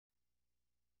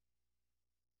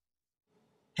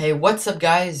Hey, what's up,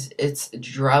 guys? It's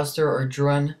Drowster or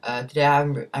Drun. Today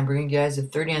I'm bringing you guys a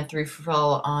 30 and 3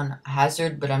 fall on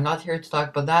Hazard, but I'm not here to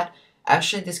talk about that. I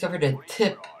actually discovered a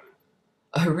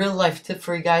real life tip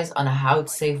for you guys on how to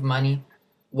save money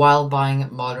while buying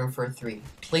Modern Warfare 3.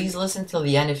 Please listen till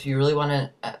the end if you really want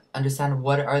to understand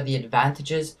what are the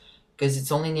advantages, because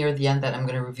it's only near the end that I'm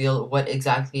going to reveal what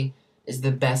exactly is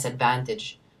the best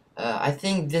advantage. I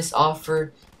think this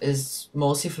offer is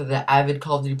mostly for the avid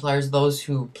Call of Duty players, those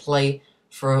who play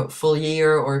for a full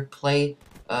year or play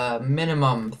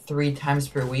minimum 3 times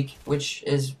per week, which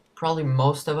is probably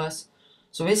most of us.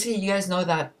 So basically, you guys know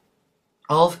that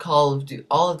all of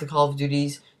the Call of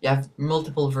Duties, you have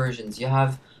multiple versions. You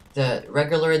have the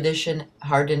regular edition,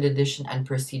 hardened edition, and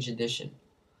prestige edition.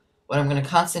 What I'm going to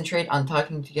concentrate on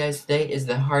talking to you guys today is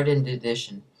the hardened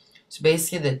edition. So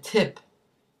basically, the tip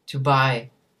to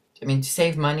to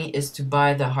save money is to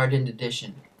buy the hardened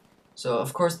edition. So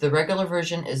of course, the regular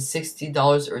version is $60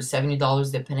 or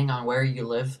 $70 depending on where you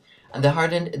live, and the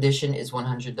hardened edition is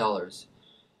 $100.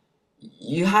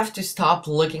 You have to stop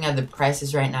looking at the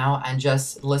prices right now and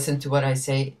just listen to what I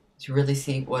say to really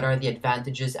see what are the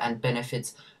advantages and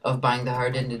benefits of buying the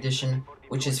hardened edition,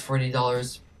 which is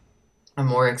 $40 or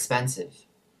more expensive.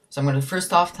 So I'm going to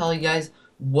first off tell you guys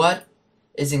what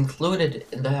is included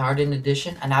in the hardened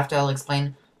edition, and after I'll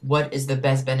explain what is the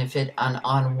best benefit and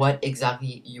on what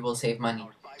exactly you will save money.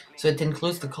 So it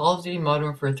includes the Call of Duty Modern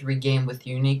Warfare 3 game with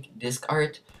unique disc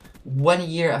art, 1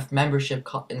 year of membership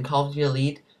in Call of Duty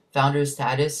Elite, founder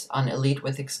status on Elite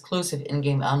with exclusive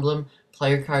in-game emblem,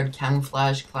 player card,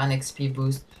 camouflage, clan XP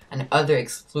boost, and other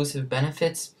exclusive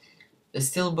benefits. The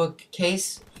Steelbook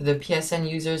case for the PSN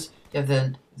users, you have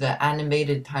the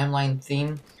animated timeline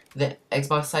theme. The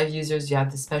Xbox Live users, you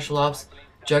have the Special Ops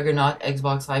Juggernaut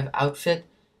Xbox Live outfit.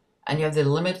 And you have the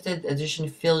limited edition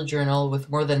field journal with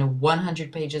more than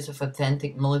 100 pages of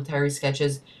authentic military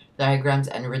sketches, diagrams,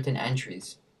 and written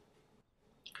entries.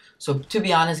 So to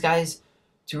be honest, guys,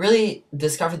 to really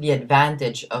discover the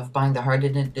advantage of buying the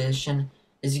hardened edition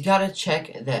is you gotta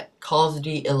check the Call of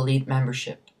Duty Elite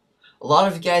membership. A lot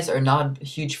of you guys are not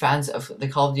huge fans of the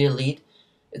Call of Duty Elite.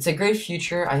 It's a great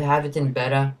feature. I have it in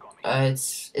beta.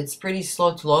 It's pretty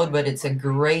slow to load, but it's a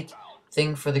great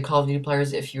thing for the Call of Duty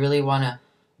players if you really want to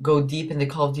go deep in the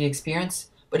Call of Duty experience.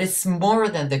 But it's more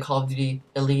than the Call of Duty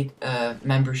Elite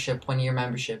membership, 1 year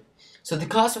membership. So the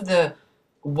cost of the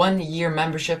 1 year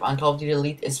membership on Call of Duty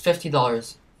Elite is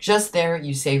 $50. Just there,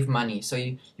 you save money. So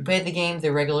you pay the game,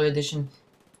 the regular edition,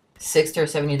 $60 or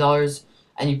 $70,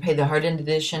 and you pay the hardened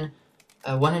edition,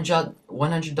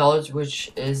 $100,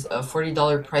 which is a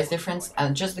 $40 price difference,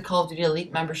 and just the Call of Duty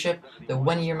Elite membership, the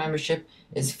 1 year membership,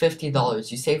 is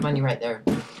 $50. You save money right there.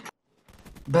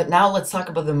 But now let's talk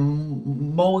about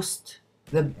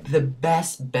the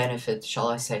best benefit, shall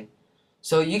I say.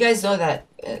 So you guys know that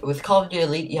with Call of Duty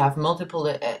Elite, you have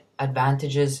multiple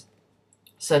advantages,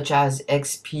 such as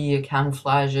XP,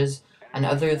 camouflages, and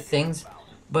other things.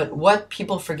 But what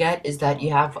people forget is that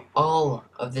you have all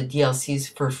of the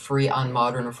DLCs for free on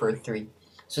Modern Warfare 3.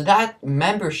 So that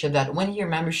membership, that 1 year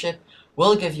membership,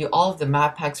 will give you all of the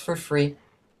map packs for free.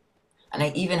 And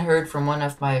I even heard from one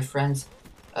of my friends,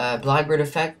 Blackbird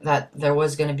Effect, that there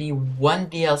was going to be 1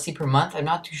 DLC per month. I'm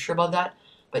not too sure about that.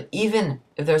 But even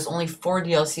if there's only 4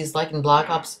 DLCs, like in Black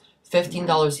Ops,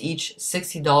 $15 each,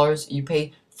 $60, you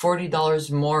pay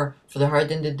 $40 more for the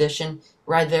hardened edition.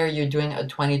 Right there, you're doing a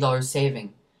 $20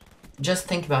 saving. Just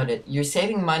think about it. You're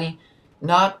saving money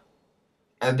not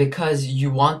because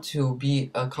you want to be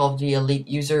a Call of Duty Elite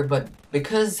user, but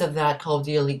because of that Call of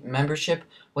Duty Elite membership,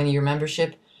 1 year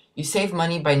membership, you save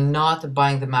money by not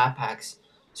buying the map packs.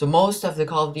 So most of the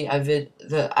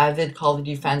avid Call of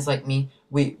Duty fans like me,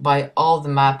 we buy all the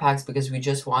map packs because we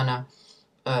just wanna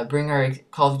bring our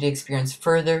Call of Duty experience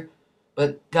further.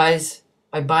 But guys,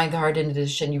 by buying the hardened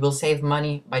edition, you will save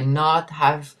money by not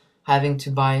having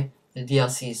to buy the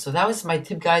DLCs. So that was my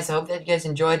tip, guys. I hope that you guys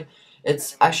enjoyed.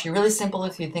 It's actually really simple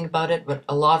if you think about it, but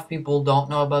a lot of people don't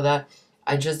know about that.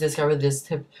 I just discovered this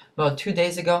tip about 2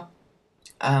 days ago.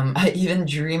 I even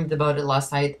dreamed about it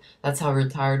last night. That's how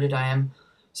retarded I am.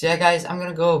 So yeah, guys, I'm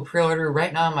gonna go pre-order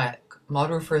right now my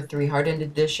Modern Warfare 3 Hardened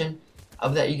Edition. I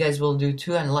hope that you guys will do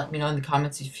too, and let me know in the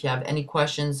comments if you have any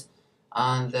questions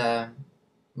on the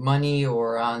money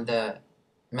or on the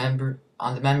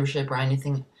membership or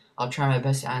anything. I'll try my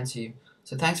best to answer you.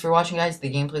 So thanks for watching, guys.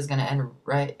 The gameplay is gonna end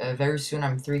very soon.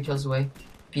 I'm 3 kills away.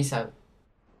 Peace out.